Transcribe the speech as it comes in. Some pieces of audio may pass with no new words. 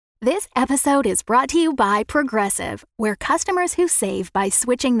This episode is brought to you by Progressive, where customers who save by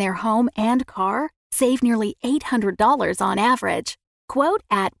switching their home and car save nearly $800 on average. Quote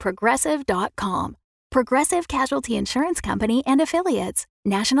at Progressive.com. Progressive Casualty Insurance Company and Affiliates.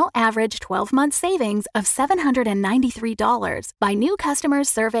 National average 12-month savings of $793 by new customers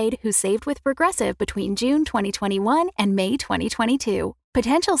surveyed who saved with Progressive between June 2021 and May 2022.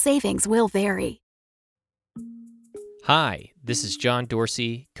 Potential savings will vary. Hi, this is John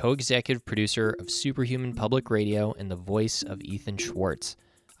Dorsey, co-executive producer of Superhuman Public Radio and the voice of Ethan Schwartz.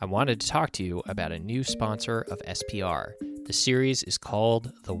 I wanted to talk to you about a new sponsor of SPR. The series is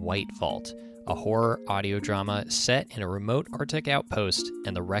called The White Vault, a horror audio drama set in a remote Arctic outpost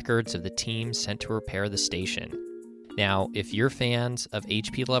and the records of the team sent to repair the station. Now, if you're fans of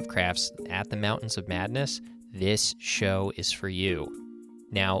H.P. Lovecraft's At the Mountains of Madness, this show is for you.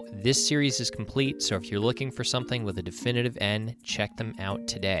 Now, this series is complete, so if you're looking for something with a definitive end, check them out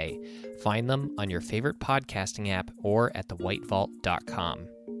today. Find them on your favorite podcasting app or at thewhitevault.com.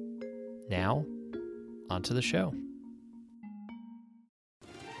 Now, onto the show.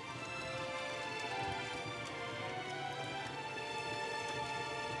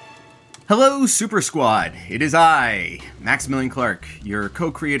 Hello, Super Squad. It is I, Maximilian Clark, your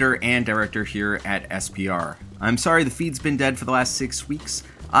co-creator and director here at SPR. I'm sorry the feed's been dead for the last 6 weeks.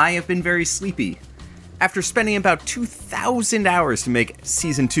 I have been very sleepy. After spending about 2,000 hours to make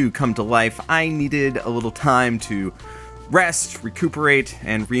Season 2 come to life, I needed a little time to rest, recuperate,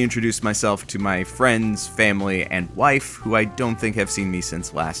 and reintroduce myself to my friends, family, and wife, who I don't think have seen me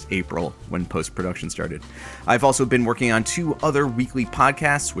since last April when post-production started. I've also been working on 2 other weekly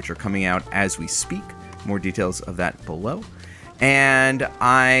podcasts, which are coming out as we speak. More details of that below. And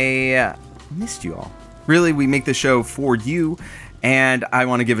I missed you all. Really, we make the show for you, and I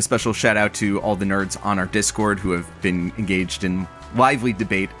want to give a special shout out to all the nerds on our Discord who have been engaged in lively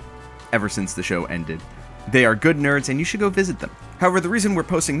debate ever since the show ended. They are good nerds, and you should go visit them. However, the reason we're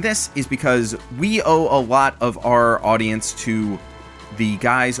posting this is because we owe a lot of our audience to the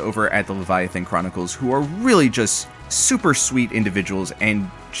guys over at the Leviathan Chronicles, who are really just super sweet individuals and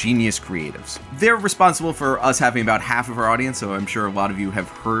genius creatives. They're responsible for us having about half of our audience, so I'm sure a lot of you have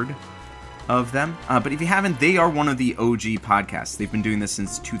heard of them. But if you haven't, they are one of the OG podcasts. They've been doing this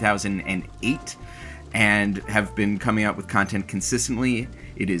since 2008 and have been coming out with content consistently.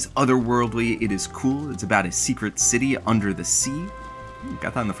 It is otherworldly, it is cool, it's about a secret city under the sea.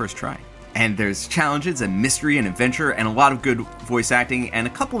 Got that on the first try. And there's challenges and mystery and adventure and a lot of good voice acting and a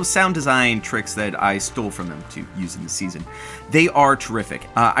couple of sound design tricks that I stole from them to use in the season. They are terrific.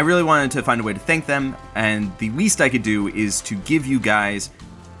 I really wanted to find a way to thank them, and the least I could do is to give you guys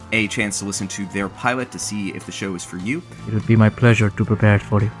a chance to listen to their pilot to see if the show is for you. It would be my pleasure to prepare it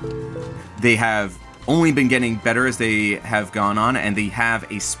for you. They have only been getting better as they have gone on, and they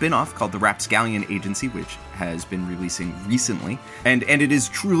have a spin-off called the Rapscallion Agency, which has been releasing recently, and it is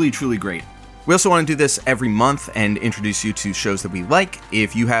truly, truly great. We also want to do this every month and introduce you to shows that we like.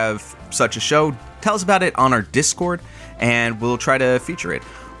 If you have such a show, tell us about it on our Discord, and we'll try to feature it.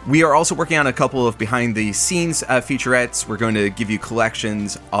 We are also working on a couple of behind-the-scenes featurettes. We're going to give you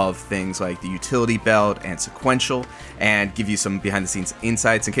collections of things like the Utility Belt and Sequential, and give you some behind-the-scenes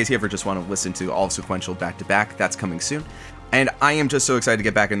insights in case you ever just want to listen to all of Sequential back-to-back. That's coming soon. And I am just so excited to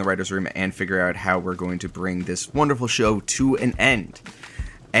get back in the writer's room and figure out how we're going to bring this wonderful show to an end.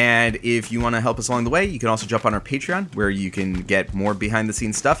 And if you want to help us along the way, you can also jump on our Patreon, where you can get more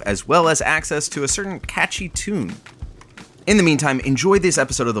behind-the-scenes stuff, as well as access to a certain catchy tune. In the meantime, enjoy this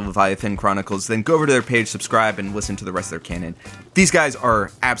episode of the Leviathan Chronicles, then go over to their page, subscribe, and listen to the rest of their canon. These guys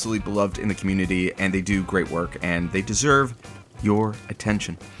are absolutely beloved in the community, and they do great work, and they deserve your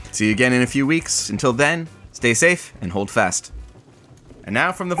attention. See you again in a few weeks. Until then, stay safe and hold fast. And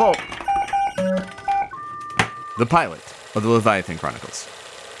now from the vault, the pilot of the Leviathan Chronicles.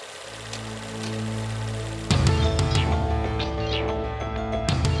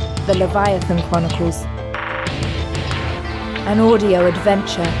 The Leviathan Chronicles. An audio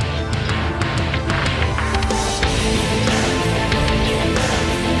adventure.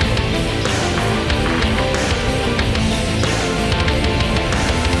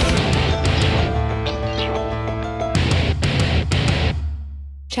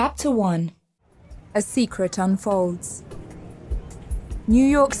 Chapter 1. A secret unfolds. New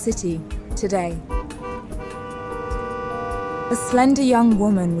York City, today. A slender young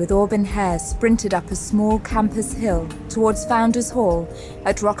woman with auburn hair sprinted up a small campus hill towards Founders Hall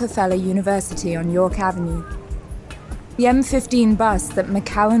at Rockefeller University on York Avenue. The M15 bus that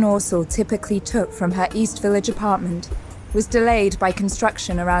McCallum Orsel typically took from her East Village apartment was delayed by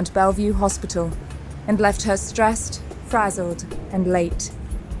construction around Bellevue Hospital and left her stressed, frazzled, and late.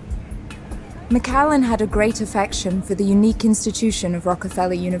 McAllen had a great affection for the unique institution of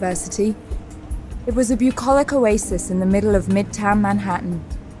Rockefeller University. It was a bucolic oasis in the middle of Midtown Manhattan.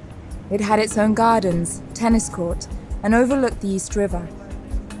 It had its own gardens, tennis court, and overlooked the East River.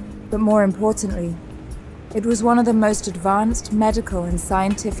 But more importantly, it was one of the most advanced medical and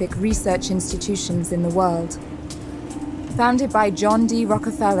scientific research institutions in the world. Founded by John D.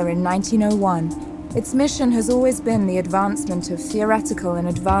 Rockefeller in 1901, its mission has always been the advancement of theoretical and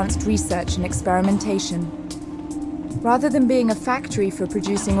advanced research and experimentation. Rather than being a factory for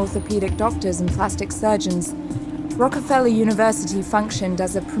producing orthopedic doctors and plastic surgeons, Rockefeller University functioned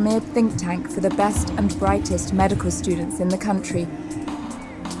as a premier think tank for the best and brightest medical students in the country.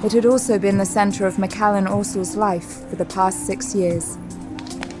 It had also been the center of McAllen Orsel's life for the past 6 years.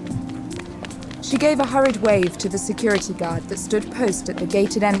 She gave a hurried wave to the security guard that stood post at the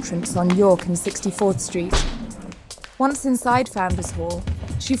gated entrance on York and 64th Street. Once inside Founders Hall,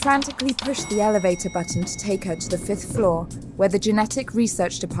 she frantically pushed the elevator button to take her to the 5th floor, where the genetic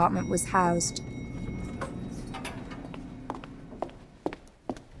research department was housed.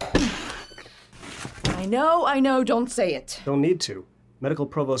 I know, don't say it. Don't need to. Medical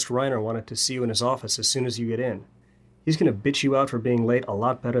Provost Reiner wanted to see you in his office as soon as you get in. He's gonna bitch you out for being late a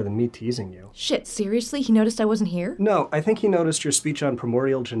lot better than me teasing you. Shit, seriously? He noticed I wasn't here? No, I think he noticed your speech on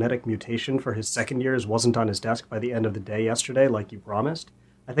primordial genetic mutation for his second years wasn't on his desk by the end of the day yesterday like you promised.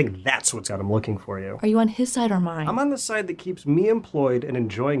 I think that's what's got him looking for you. Are you on his side or mine? I'm on the side that keeps me employed and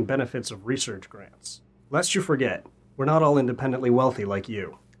enjoying benefits of research grants. Lest you forget, we're not all independently wealthy like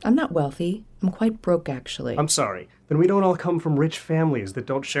you. I'm not wealthy. I'm quite broke, actually. I'm sorry. Then we don't all come from rich families that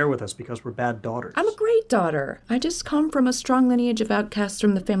don't share with us because we're bad daughters. I'm a great daughter. I just come from a strong lineage of outcasts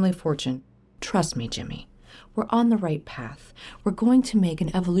from the family fortune. Trust me, Jimmy. We're on the right path. We're going to make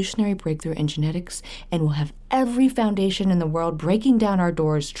an evolutionary breakthrough in genetics, and we'll have every foundation in the world breaking down our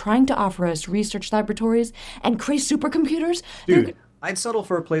doors, trying to offer us research laboratories and crazy supercomputers. Dude, I'd settle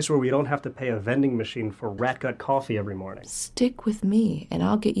for a place where we don't have to pay a vending machine for rat gut coffee every morning. Stick with me, and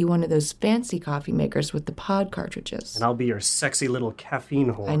I'll get you one of those fancy coffee makers with the pod cartridges. And I'll be your sexy little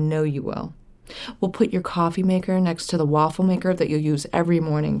caffeine whore. I know you will. We'll put your coffee maker next to the waffle maker that you'll use every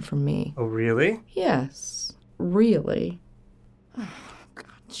morning for me. Oh, really? Yes, really. Oh, God,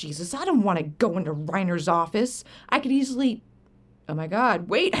 Jesus, I don't want to go into Reiner's office. I could easily... Oh my God,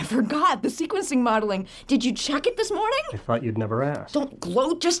 wait, I forgot. The sequencing modeling. Did you check it this morning? I thought you'd never ask. Don't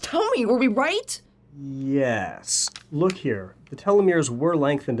gloat, just tell me. Were we right? Yes. Look here. The telomeres were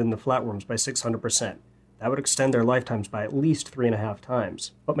lengthened in the flatworms by 600%. That would extend their lifetimes by at least 3.5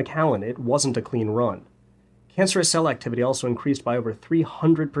 times. But McAllen, it wasn't a clean run. Cancerous cell activity also increased by over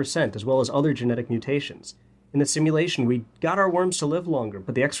 300%, as well as other genetic mutations. In the simulation, we got our worms to live longer,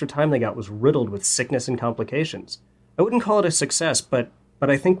 but the extra time they got was riddled with sickness and complications. I wouldn't call it a success, but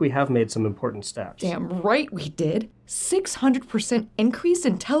I think we have made some important steps. Damn right we did. 600% increase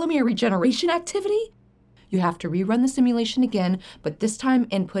in telomere regeneration activity? You have to rerun the simulation again, but this time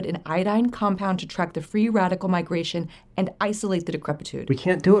input an iodine compound to track the free radical migration and isolate the decrepitude. We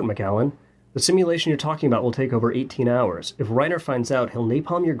can't do it, McAllen. The simulation you're talking about will take over 18 hours. If Reiner finds out, he'll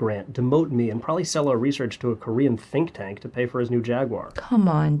napalm your grant, demote me, and probably sell our research to a Korean think tank to pay for his new Jaguar. Come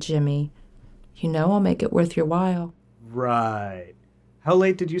on, Jimmy. You know I'll make it worth your while. Right. How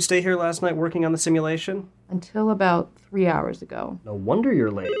late did you stay here last night working on the simulation? Until about 3 hours ago. No wonder you're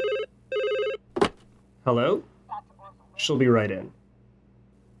late. Hello? She'll be right in.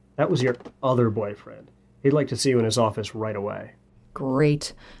 That was your other boyfriend. He'd like to see you in his office right away.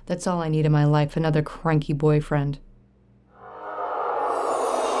 Great. That's all I need in my life, another cranky boyfriend.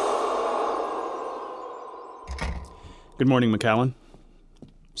 Good morning, McAllen.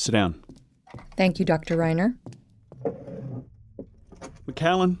 Sit down. Thank you, Dr. Reiner.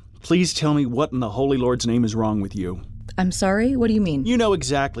 McAllen, please tell me what in the Holy Lord's name is wrong with you. I'm sorry? What do you mean? You know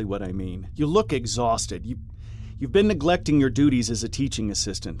exactly what I mean. You look exhausted. You've been neglecting your duties as a teaching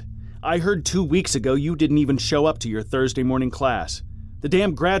assistant. I heard 2 weeks ago you didn't even show up to your Thursday morning class. The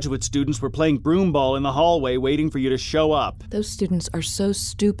damn graduate students were playing broomball in the hallway waiting for you to show up. Those students are so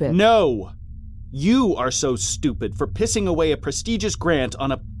stupid. No! You are so stupid for pissing away a prestigious grant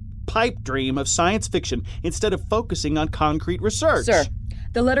on a pipe dream of science fiction instead of focusing on concrete research. Sir,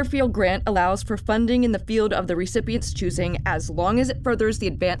 the Letterfield grant allows for funding in the field of the recipient's choosing as long as it furthers the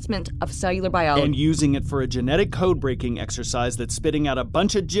advancement of cellular biology. And using it for a genetic code-breaking exercise that's spitting out a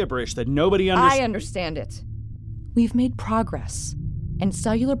bunch of gibberish that nobody understands. I understand it. We've made progress. And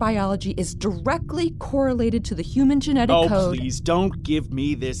cellular biology is directly correlated to the human genetic code. Oh, please, don't give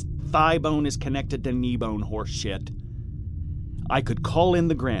me this thigh bone is connected to knee bone horse shit. I could call in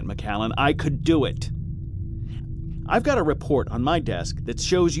the grant, McAllen. I could do it. I've got a report on my desk that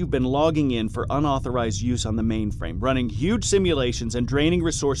shows you've been logging in for unauthorized use on the mainframe, running huge simulations and draining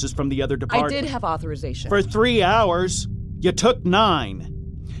resources from the other departments. I did have authorization. For 3 hours. You took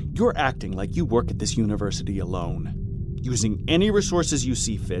 9. You're acting like you work at this university alone. Using any resources you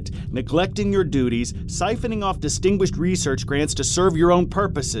see fit, neglecting your duties, siphoning off distinguished research grants to serve your own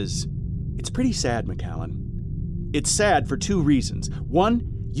purposes. It's pretty sad, McAllen. It's sad for 2 reasons. One,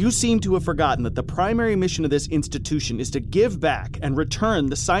 you seem to have forgotten that the primary mission of this institution is to give back and return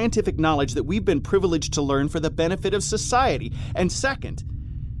the scientific knowledge that we've been privileged to learn for the benefit of society. And second,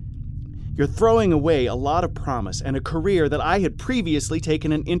 you're throwing away a lot of promise and a career that I had previously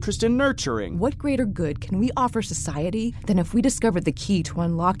taken an interest in nurturing. What greater good can we offer society than if we discovered the key to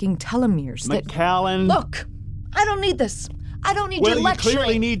unlocking telomeres that... McAllen... Look! I don't need this. I don't need your lecturing. Well, you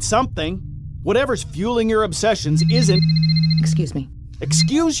clearly need something. Whatever's fueling your obsessions isn't... Excuse me.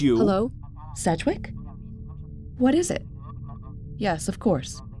 Excuse you? Hello? Sedgwick? What is it? Yes, of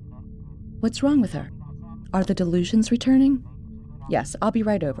course. What's wrong with her? Are the delusions returning? Yes, I'll be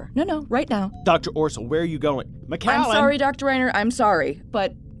right over. No, right now. Dr. Orsel, where are you going? McAllen! I'm sorry, Dr. Reiner, I'm sorry,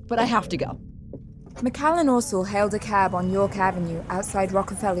 but I have to go. McAllen Orsel hailed a cab on York Avenue outside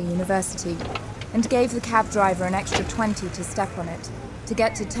Rockefeller University and gave the cab driver an extra 20 to step on it to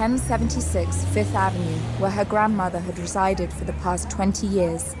get to 1076 Fifth Avenue, where her grandmother had resided for the past 20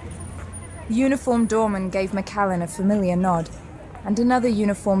 years. The uniformed doorman gave McAllen a familiar nod, and another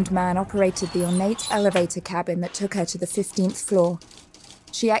uniformed man operated the ornate elevator cabin that took her to the 15th floor.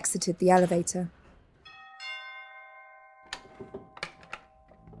 She exited the elevator.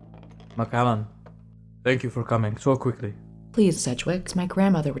 McAllen, thank you for coming so quickly. Please, Sedgwick, it's my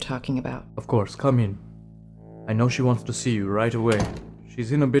grandmother we're talking about. Of course, come in. I know she wants to see you right away.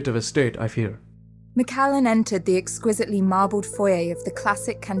 She's in a bit of a state, I fear. McAllen entered the exquisitely marbled foyer of the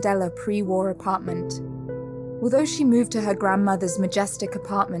classic Candela pre-war apartment. Although she moved to her grandmother's majestic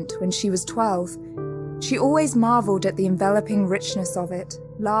apartment when she was 12, she always marveled at the enveloping richness of it.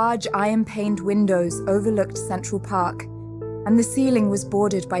 Large, iron-paned windows overlooked Central Park, and the ceiling was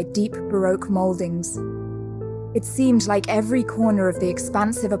bordered by deep Baroque moldings. It seemed like every corner of the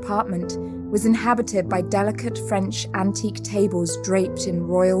expansive apartment was inhabited by delicate French antique tables draped in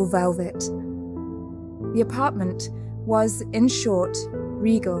royal velvet. The apartment was, in short,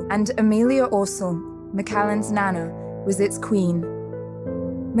 regal, and Amelia Orsel, McAllen's nana, was its queen.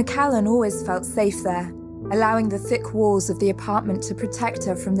 McAllen always felt safe there, allowing the thick walls of the apartment to protect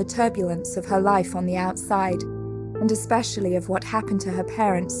her from the turbulence of her life on the outside, and especially of what happened to her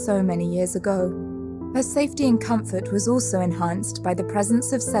parents so many years ago. Her safety and comfort was also enhanced by the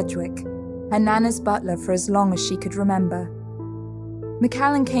presence of Sedgwick, her nana's butler for as long as she could remember.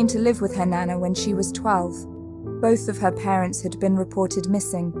 McAllen came to live with her nana when she was 12. Both of her parents had been reported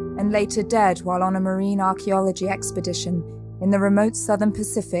missing and later dead while on a marine archaeology expedition in the remote southern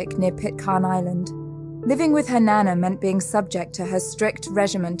Pacific near Pitcairn Island. Living with her nana meant being subject to her strict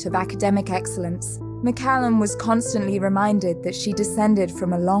regiment of academic excellence. McAllen was constantly reminded that she descended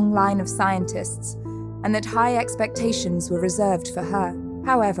from a long line of scientists and that high expectations were reserved for her.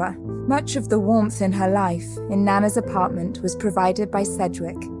 However, much of the warmth in her life in Nana's apartment was provided by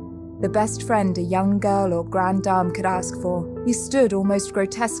Sedgwick, the best friend a young girl or grande dame could ask for. He stood almost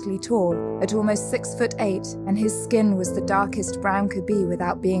grotesquely tall, at almost 6'8", and his skin was the darkest brown could be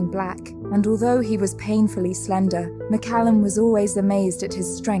without being black. And although he was painfully slender, McAllen was always amazed at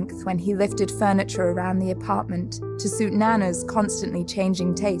his strength when he lifted furniture around the apartment to suit Nana's constantly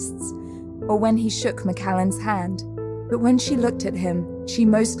changing tastes, or when he shook McAllen's hand. But when she looked at him, she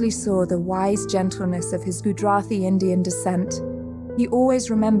mostly saw the wise gentleness of his Gujarati Indian descent. He always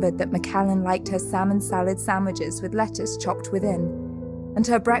remembered that McAllen liked her salmon salad sandwiches with lettuce chopped within, and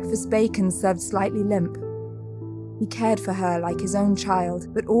her breakfast bacon served slightly limp. He cared for her like his own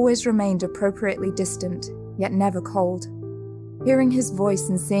child, but always remained appropriately distant, yet never cold. Hearing his voice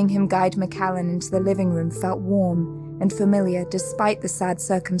and seeing him guide McAllen into the living room felt warm and familiar despite the sad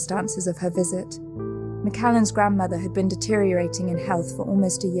circumstances of her visit. McAllen's grandmother had been deteriorating in health for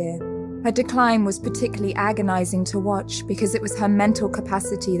almost a year. Her decline was particularly agonizing to watch because it was her mental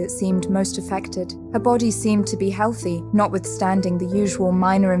capacity that seemed most affected. Her body seemed to be healthy, notwithstanding the usual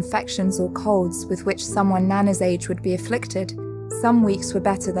minor infections or colds with which someone Nana's age would be afflicted. Some weeks were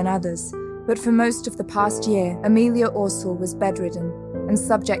better than others, but for most of the past year, Amelia Orsel was bedridden and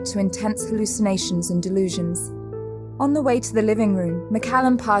subject to intense hallucinations and delusions. On the way to the living room,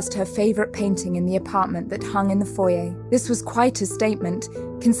 McAllen passed her favorite painting in the apartment that hung in the foyer. This was quite a statement,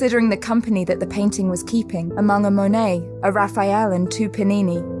 considering the company that the painting was keeping, among a Monet, a Raphael, and 2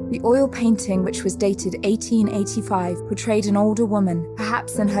 Panini. The oil painting, which was dated 1885, portrayed an older woman,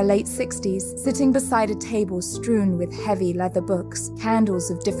 perhaps in her late 60s, sitting beside a table strewn with heavy leather books,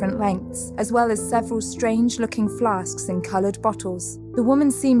 candles of different lengths, as well as several strange-looking flasks in coloured bottles. The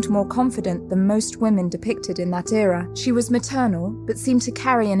woman seemed more confident than most women depicted in that era. She was maternal, but seemed to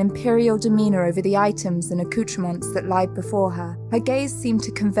carry an imperial demeanour over the items and accoutrements that lied before her. Her gaze seemed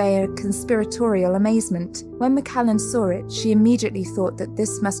to convey a conspiratorial amazement. When McCallan saw it, she immediately thought that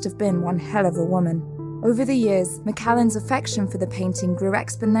this must have been one hell of a woman. Over the years, McCallan's affection for the painting grew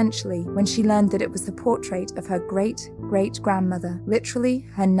exponentially when she learned that it was the portrait of her great-great-grandmother, literally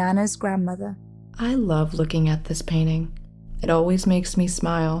her Nana's grandmother. I love looking at this painting. It always makes me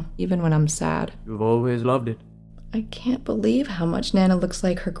smile, even when I'm sad. You've always loved it. I can't believe how much Nana looks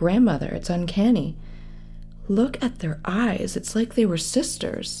like her grandmother. It's uncanny. Look at their eyes. It's like they were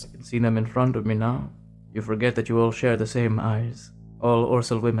sisters. I can see them in front of me now. You forget that you all share the same eyes. All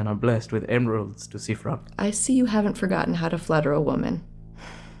Orsal women are blessed with emeralds to see from. I see you haven't forgotten how to flatter a woman.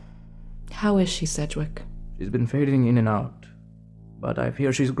 How is she, Sedgwick? She's been fading in and out, but I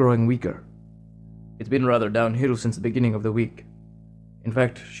fear she's growing weaker. It's been rather downhill since the beginning of the week. In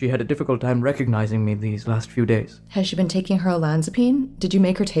fact, she had a difficult time recognizing me these last few days. Has she been taking her olanzapine? Did you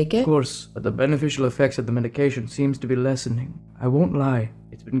make her take it? Of course, but the beneficial effects of the medication seems to be lessening. I won't lie,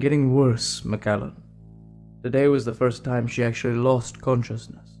 it's been getting worse, McCallan. Today was the first time she actually lost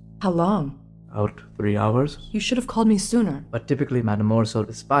consciousness. How long? About 3 hours. You should have called me sooner. But typically Madame Orsal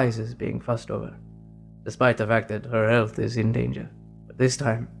despises being fussed over, despite the fact that her health is in danger. But this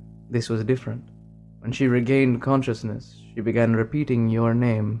time, this was different. When she regained consciousness, she began repeating your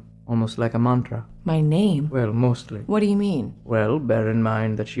name, almost like a mantra. My name? Well, mostly. What do you mean? Well, bear in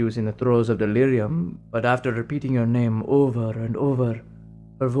mind that she was in the throes of delirium, but after repeating your name over and over,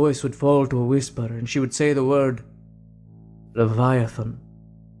 her voice would fall to a whisper, and she would say the word Leviathan.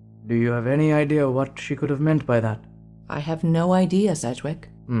 Do you have any idea what she could have meant by that? I have no idea, Sedgwick.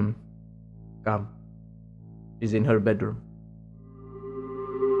 Come. She's in her bedroom.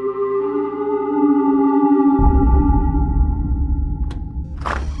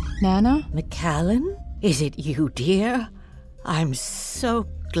 Nana? McCallan? Is it you, dear? I'm so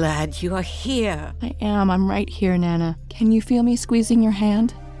glad you're here. I am. I'm right here, Nana. Can you feel me squeezing your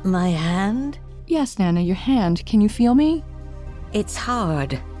hand? My hand? Yes, Nana, your hand. Can you feel me? It's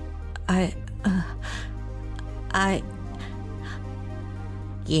hard.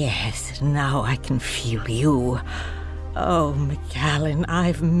 Yes, now I can feel you. Oh, McCallan,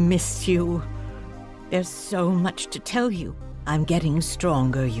 I've missed you. There's so much to tell you. I'm getting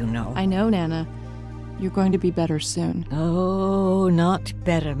stronger, you know. I know, Nana. You're going to be better soon. Oh, not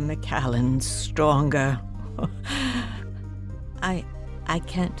better, McCallan. Stronger. I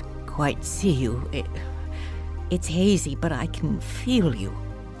can't quite see you. It's hazy, but I can feel you.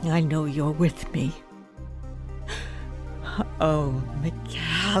 I know you're with me. Oh,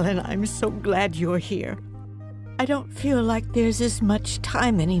 McCallan, I'm so glad you're here. I don't feel like there's as much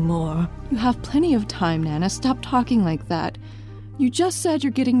time anymore. You have plenty of time, Nana. Stop talking like that. You just said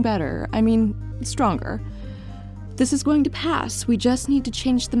you're getting better. I mean, stronger. This is going to pass. We just need to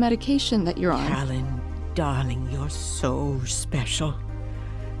change the medication that you're on. McCallan, darling, you're so special.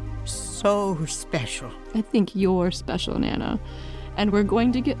 So special. I think you're special, Nana. And we're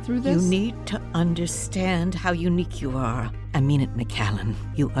going to get through this. You need to understand how unique you are. I mean it, McCallan.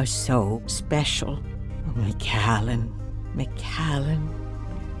 You are so special. Oh, McCallan.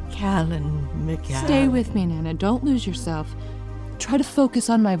 Stay with me, Nana. Don't lose yourself. Try to focus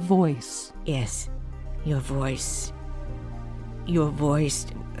on my voice. Yes, your voice. Your voice.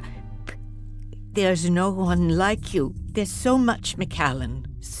 There's no one like you. There's so much, McCallan.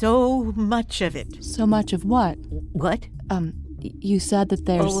 So much of it. So much of what? What? You said that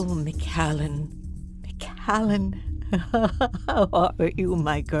there's... Oh, McCallan. How are you,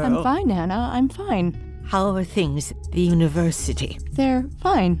 my girl? I'm fine, Nana. I'm fine. How are things at the university? They're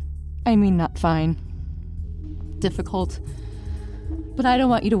fine. I mean, not fine. Difficult. But I don't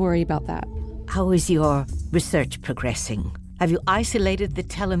want you to worry about that. How is your research progressing? Have you isolated the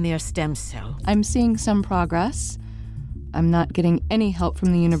telomere stem cell? I'm seeing some progress. I'm not getting any help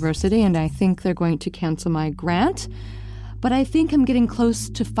from the university, and I think they're going to cancel my grant. But I think I'm getting close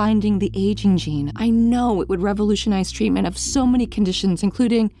to finding the aging gene. I know it would revolutionize treatment of so many conditions,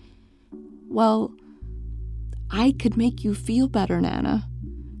 including... Well, I could make you feel better, Nana.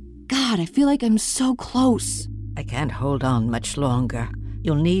 God, I feel like I'm so close. I can't hold on much longer.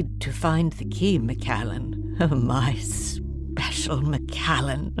 You'll need to find the key, McCallan. My special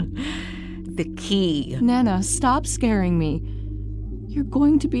McCallan. The key. Nana, stop scaring me. You're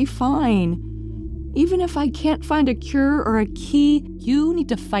going to be fine. Even if I can't find a cure or a key, you need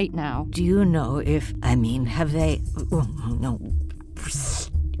to fight now. Do you know have they... Oh, no.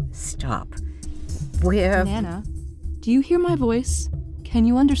 Stop. Where... Nana, do you hear my voice? Can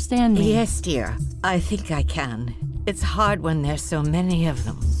you understand me? Yes, dear. I think I can. It's hard when there's so many of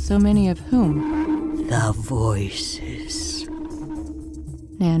them. So many of whom? The voices.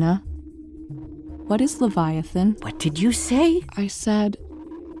 Nana, what is Leviathan? What did you say? I said,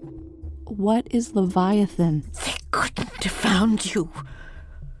 what is Leviathan? They couldn't have found you.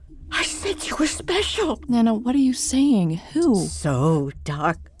 I said you were special. Nana, what are you saying? Who? So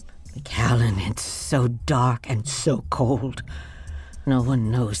dark. McAllen, it's so dark and so cold. No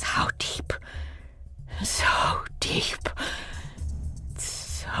one knows how deep. So deep.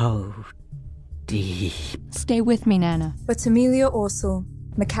 So deep. Stay with me, Nana. But Amelia Orsel,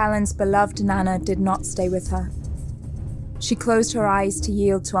 McAllen's beloved Nana, did not stay with her. She closed her eyes to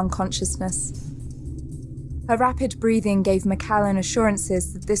yield to unconsciousness. Her rapid breathing gave McAllen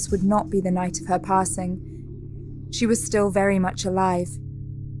assurances that this would not be the night of her passing. She was still very much alive.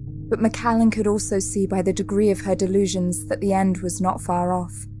 But McAllen could also see by the degree of her delusions that the end was not far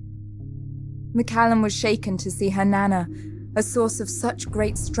off. McAllen was shaken to see her Nana, a source of such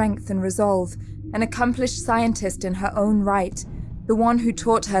great strength and resolve, an accomplished scientist in her own right, the one who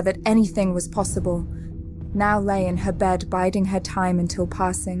taught her that anything was possible, now lay in her bed biding her time until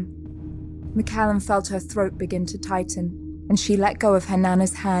passing. McAllen felt her throat begin to tighten, and she let go of her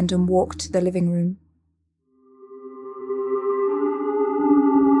Nana's hand and walked to the living room.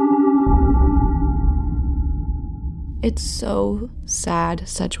 It's so sad,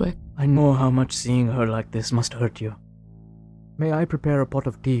 Sedgwick. I know how much seeing her like this must hurt you. May I prepare a pot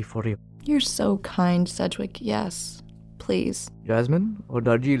of tea for you? You're so kind, Sedgwick. Yes, please. Jasmine or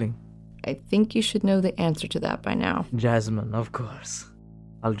Darjeeling? I think you should know the answer to that by now. Jasmine, of course.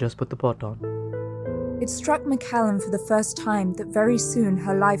 I'll just put the pot on. It struck McAllen for the first time that very soon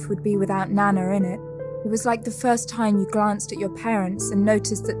her life would be without Nana in it. It was like the first time you glanced at your parents and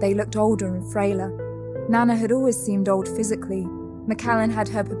noticed that they looked older and frailer. Nana had always seemed old physically. McAllen had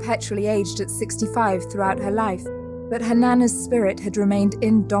her perpetually aged at 65 throughout her life, but her Nana's spirit had remained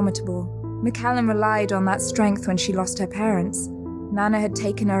indomitable. McAllen relied on that strength when she lost her parents. Nana had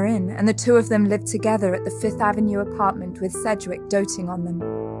taken her in, and the two of them lived together at the Fifth Avenue apartment with Sedgwick doting on them.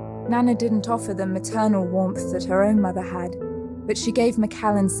 Nana didn't offer the maternal warmth that her own mother had, but she gave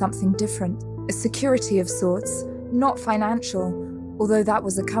McAllen something different, a security of sorts, not financial, although that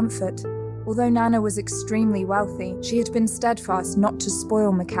was a comfort. Although Nana was extremely wealthy, she had been steadfast not to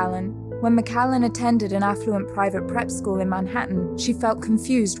spoil McAllen. When McAllen attended an affluent private prep school in Manhattan, she felt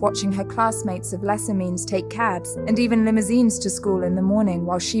confused watching her classmates of lesser means take cabs and even limousines to school in the morning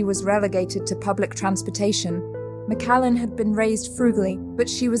while she was relegated to public transportation. McAllen had been raised frugally, but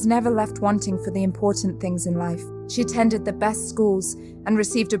she was never left wanting for the important things in life. She attended the best schools and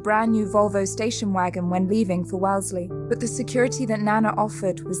received a brand new Volvo station wagon when leaving for Wellesley. But the security that Nana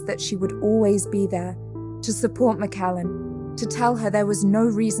offered was that she would always be there, to support McAllen, to tell her there was no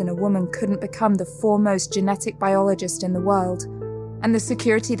reason a woman couldn't become the foremost genetic biologist in the world, and the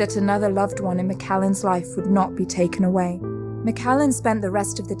security that another loved one in McAllen's life would not be taken away. McAllen spent the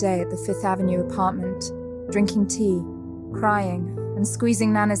rest of the day at the Fifth Avenue apartment, drinking tea, crying, and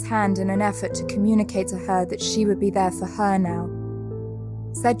squeezing Nana's hand in an effort to communicate to her that she would be there for her now.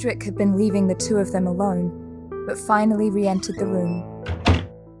 Sedgwick had been leaving the two of them alone, but finally re-entered the room.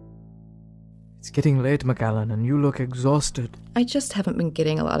 It's getting late, McAllen, and you look exhausted. I just haven't been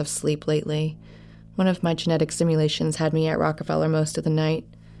getting a lot of sleep lately. One of my genetic simulations had me at Rockefeller most of the night.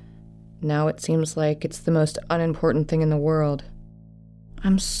 Now it seems like it's the most unimportant thing in the world.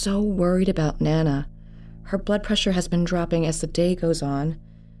 I'm so worried about Nana. Her blood pressure has been dropping as the day goes on.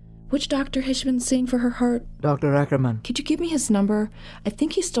 Which doctor has she been seeing for her heart? Dr. Ackerman. Could you give me his number? I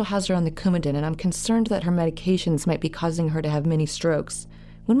think he still has her on the Coumadin, and I'm concerned that her medications might be causing her to have many strokes.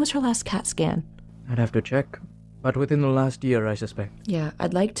 When was her last CAT scan? I'd have to check, but within the last year, I suspect. Yeah,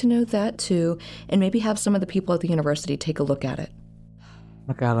 I'd like to know that too, and maybe have some of the people at the university take a look at it.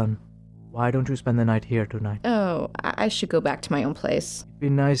 McAllen, why don't you spend the night here tonight? Oh, I should go back to my own place. It'd be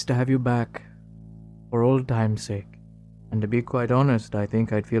nice to have you back, for old time's sake. And to be quite honest, I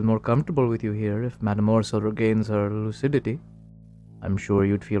think I'd feel more comfortable with you here if Madame Orsel regains her lucidity. I'm sure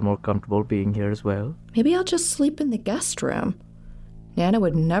you'd feel more comfortable being here as well. Maybe I'll just sleep in the guest room. Nana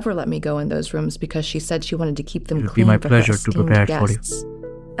would never let me go in those rooms because she said she wanted to keep them clean. It would be my pleasure to prepare for you.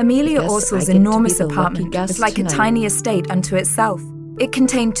 Amelia Orsel's enormous apartment was like a tiny estate unto itself. It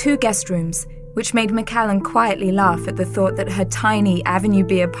contained 2 guest rooms, which made McAllen quietly laugh at the thought that her tiny Avenue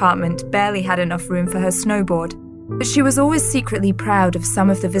B apartment barely had enough room for her snowboard. But she was always secretly proud of some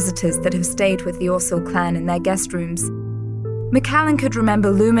of the visitors that have stayed with the Orsil clan in their guest rooms. McCallan could remember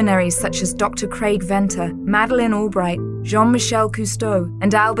luminaries such as Dr. Craig Venter, Madeleine Albright, Jean-Michel Cousteau,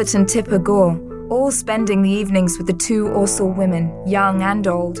 and Albert and Tipper Gore, all spending the evenings with the two Orsil women, young and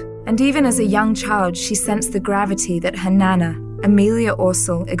old. And even as a young child, she sensed the gravity that her nana, Amelia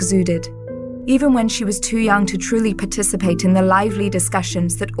Orsil, exuded. Even when she was too young to truly participate in the lively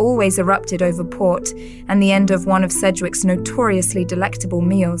discussions that always erupted over port and the end of one of Sedgwick's notoriously delectable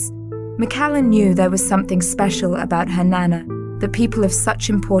meals, McCallan knew there was something special about her nana, that people of such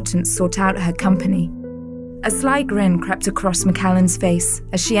importance sought out her company. A sly grin crept across McCallan's face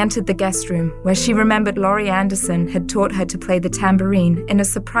as she entered the guest room, where she remembered Laurie Anderson had taught her to play the tambourine in a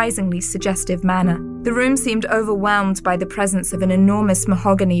surprisingly suggestive manner. The room seemed overwhelmed by the presence of an enormous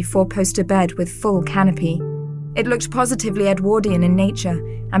mahogany four-poster bed with full canopy. It looked positively Edwardian in nature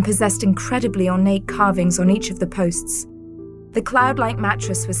and possessed incredibly ornate carvings on each of the posts. The cloud-like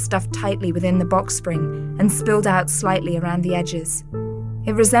mattress was stuffed tightly within the box spring and spilled out slightly around the edges.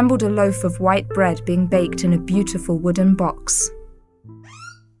 It resembled a loaf of white bread being baked in a beautiful wooden box.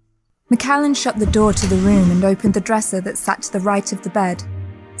 McCallan shut the door to the room and opened the dresser that sat to the right of the bed.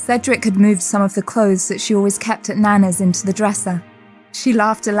 Cedric had moved some of the clothes that she always kept at Nana's into the dresser. She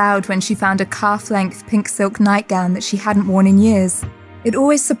laughed aloud when she found a calf-length pink silk nightgown that she hadn't worn in years. It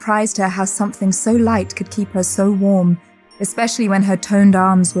always surprised her how something so light could keep her so warm, especially when her toned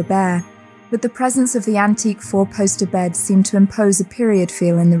arms were bare. But the presence of the antique four-poster bed seemed to impose a period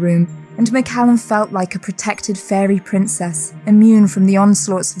feel in the room, and McCallan felt like a protected fairy princess, immune from the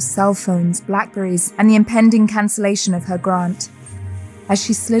onslaughts of cell phones, Blackberries, and the impending cancellation of her grant. As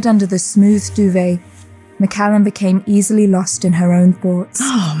she slid under the smooth duvet, McCallan became easily lost in her own thoughts.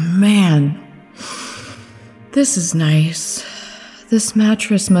 Oh, man. This is nice. This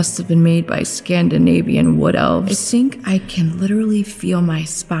mattress must have been made by Scandinavian wood elves. I think I can literally feel my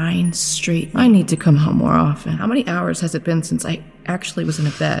spine straighten. I need to come home more often. How many hours has it been since I actually was in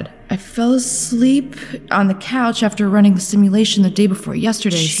a bed? I fell asleep on the couch after running the simulation the day before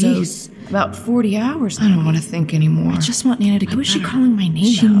yesterday. Jeez. So about 40 hours. I don't want to think anymore. I just want Nana to get better. Why was she calling my name?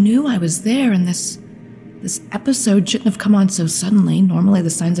 She knew I was there, and this episode shouldn't have come on so suddenly. Normally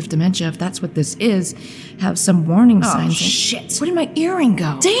the signs of dementia, if that's what this is, have some warning signs. Oh, shit. Where did my earring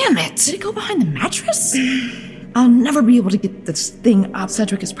go? Damn it! Did it go behind the mattress? I'll never be able to get this thing up.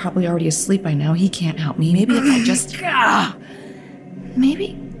 Cedric is probably already asleep by now. He can't help me. Maybe if I just...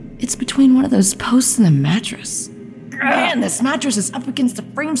 Maybe it's between one of those posts and the mattress. Man, this mattress is up against the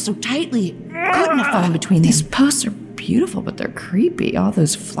frame so tightly. It couldn't have fallen between these posts. Are beautiful, but they're creepy. All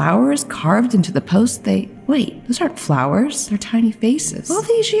those flowers carved into the post, wait, those aren't flowers. They're tiny faces. All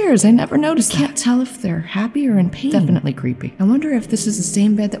these years, I never noticed. Can't tell if they're happy or in pain. Definitely creepy. I wonder if this is the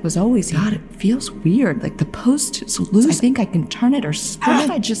same bed that was always here. God, it feels weird. Like the post is loose. I think I can turn it or spin it.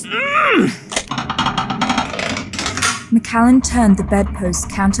 I just... McCallan turned the bedpost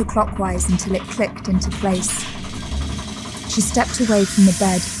counterclockwise until it clicked into place. She stepped away from the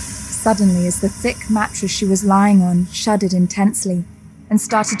bed, suddenly as the thick mattress she was lying on shuddered intensely and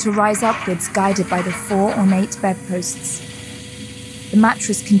started to rise upwards, guided by the four ornate bedposts. The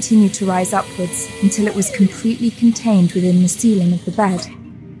mattress continued to rise upwards until it was completely contained within the ceiling of the bed.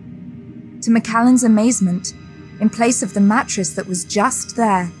 To McCallan's amazement, in place of the mattress that was just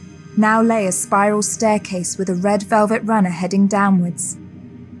there, now lay a spiral staircase with a red velvet runner heading downwards.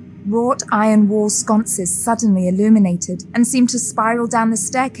 Wrought iron wall sconces suddenly illuminated and seemed to spiral down the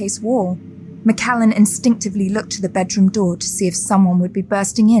staircase wall. McCallan instinctively looked to the bedroom door to see if someone would be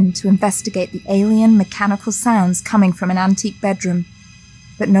bursting in to investigate the alien mechanical sounds coming from an antique bedroom.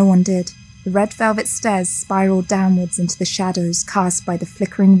 But no one did. The red velvet stairs spiraled downwards into the shadows cast by the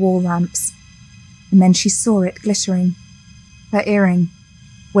flickering wall lamps. And then she saw it glittering. Her earring,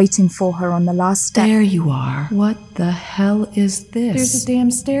 waiting for her on the last step. There you are. What the hell is this? There's a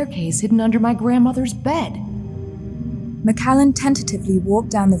damn staircase hidden under my grandmother's bed. McCallan tentatively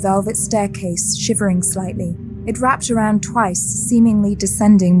walked down the velvet staircase, shivering slightly. It wrapped around twice, seemingly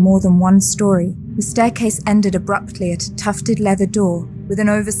descending more than one story. The staircase ended abruptly at a tufted leather door with an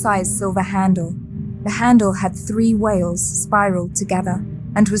oversized silver handle. The handle had 3 whales spiraled together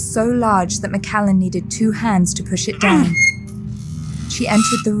and was so large that McCallan needed 2 hands to push it down. She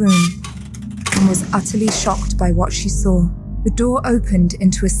entered the room and was utterly shocked by what she saw. The door opened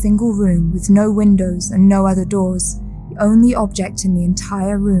into a single room with no windows and no other doors. The only object in the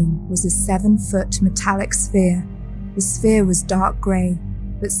entire room was a 7-foot metallic sphere. The sphere was dark grey,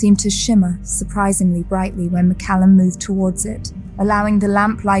 but seemed to shimmer surprisingly brightly when McCallan moved towards it, allowing the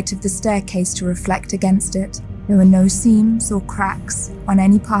lamplight of the staircase to reflect against it. There were no seams or cracks on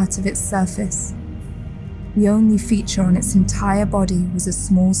any part of its surface. The only feature on its entire body was a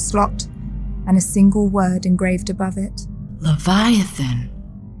small slot and a single word engraved above it. Leviathan.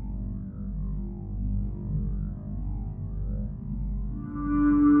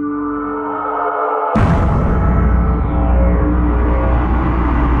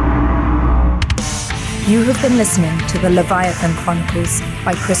 You have been listening to the Leviathan Chronicles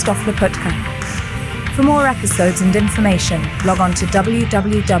by Christoph Laputka. For more episodes and information, log on to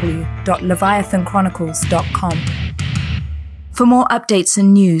www.leviathanchronicles.com. For more updates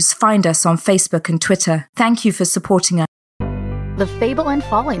and news, find us on Facebook and Twitter. Thank you for supporting us. The Fable and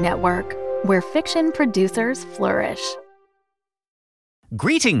Folly Network, where fiction producers flourish.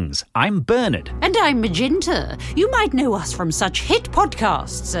 Greetings, I'm Bernard. And I'm Magenta. You might know us from such hit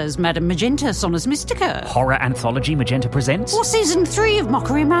podcasts as Madame Magenta Sonus Mystica. Horror anthology Magenta Presents. Or Season 3 of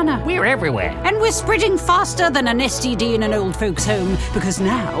Mockery Manor. We're everywhere. And we're spreading faster than an STD in an old folks' home, because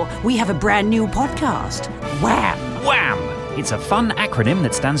now we have a brand new podcast. Wham! Wham! It's a fun acronym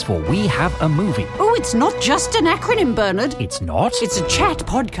that stands for We Have a Movie. Oh, it's not just an acronym, Bernard. It's not? It's a chat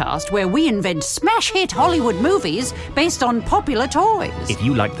podcast where we invent smash hit Hollywood movies based on popular toys. If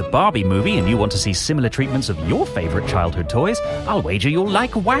you like the Barbie movie and you want to see similar treatments of your favourite childhood toys, I'll wager you'll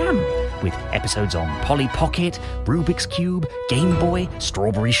like Wham! With episodes on Polly Pocket, Rubik's Cube, Game Boy,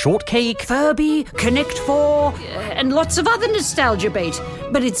 Strawberry Shortcake, Furby, Connect 4, and lots of other nostalgia bait.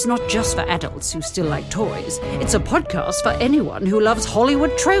 But it's not just for adults who still like toys. It's a podcast for anyone who loves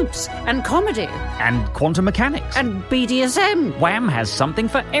Hollywood tropes and comedy. And quantum mechanics. And BDSM. Wham has something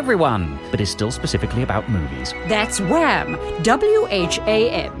for everyone, but is still specifically about movies. That's Wham!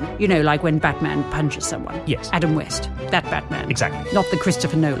 WHAM. You know, like when Batman punches someone. Yes. Adam West. That Batman. Exactly. Not the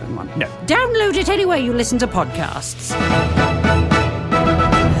Christopher Nolan one. No. Download it anywhere you listen to podcasts.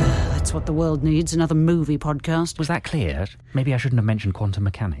 That's what the world needs, another movie podcast. Was that clear? Maybe I shouldn't have mentioned quantum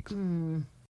mechanics.